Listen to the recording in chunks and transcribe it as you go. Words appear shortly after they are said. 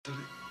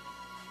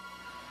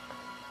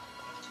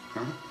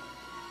Huh?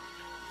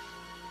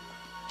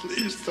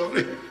 Please,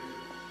 Tony.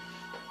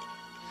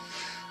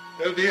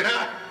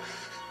 Elvira!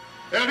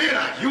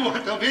 Elvira! You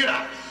want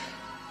Elvira!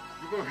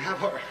 You're gonna have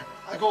her.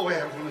 I go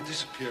away, I'm gonna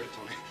disappear,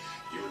 Tony.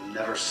 You'll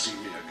never see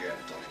me again,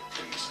 Tony.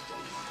 Please, don't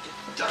want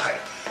to die.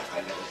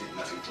 I never did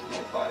nothing to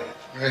nobody.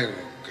 I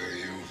won't kill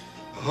you.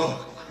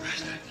 Oh,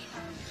 Christ.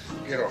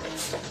 Get off.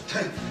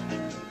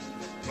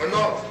 Oh,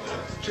 no.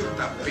 Shoot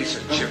that piece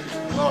of chip.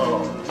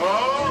 No.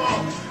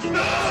 No.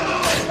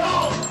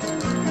 No.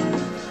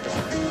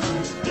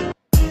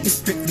 It's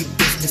strictly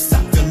business,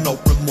 I feel no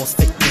remorse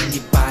for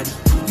anybody.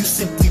 You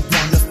simply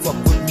wanna fuck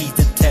with me,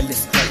 then tell it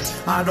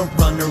straight. I don't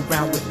run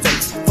around with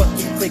fakes, fuck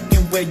you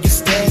clicking where you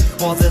stay.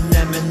 All the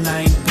lemon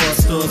line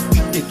busters, we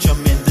ditch them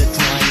in the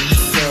drying.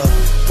 It's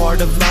a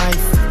part of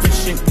life, the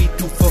shit we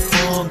do for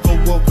fun. Go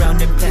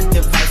around and plant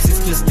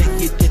devices just to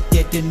hit the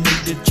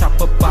detonator. Chop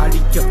a body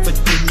up for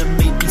dinner,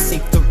 maybe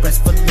save the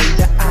rest for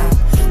later. I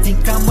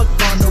think I'm a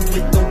goner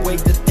with the way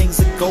that things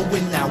are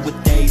going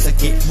nowadays. I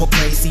get more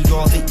crazy,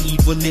 all the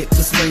evil it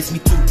persuades me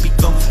to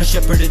become a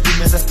shepherd of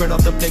demons. I spread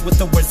off the plague with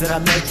the words that I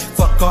lay.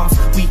 Fuck off,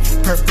 we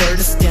prefer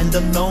to stand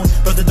alone.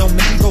 Brother, don't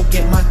make me go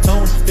get my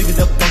tone. Figure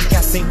the punk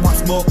ass ain't want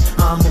smoke.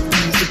 I'm a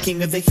queen, the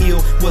king of the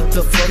hill. What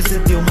the fuck is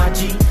the deal, my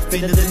G?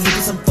 Fade of the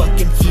niggas, some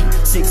fucking heat.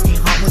 16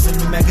 hot ones in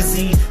the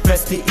magazine.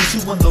 Press the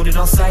issue, unloaded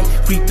on sight.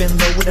 Creeping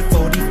low with a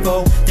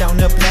 44. Down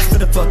the blast for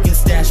the fucking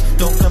stash.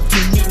 Don't come to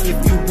me if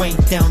you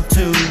ain't down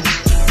too.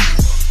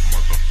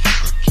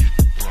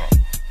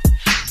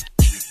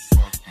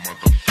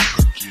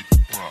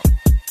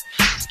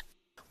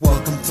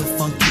 Welcome to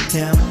Funky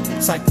Town.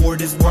 Psych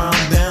ward is where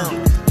I'm bound.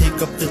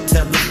 Pick up the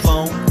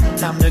telephone.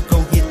 Time to go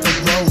hit the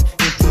road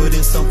and put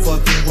in some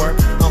fucking work.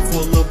 I'm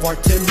full of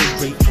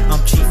artillery. I'm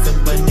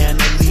chiefin'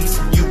 banana leaves.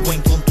 You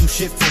ain't gon' do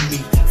shit for me.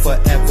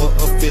 Forever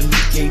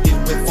affiliated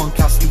with Funk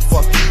House, you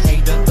fucking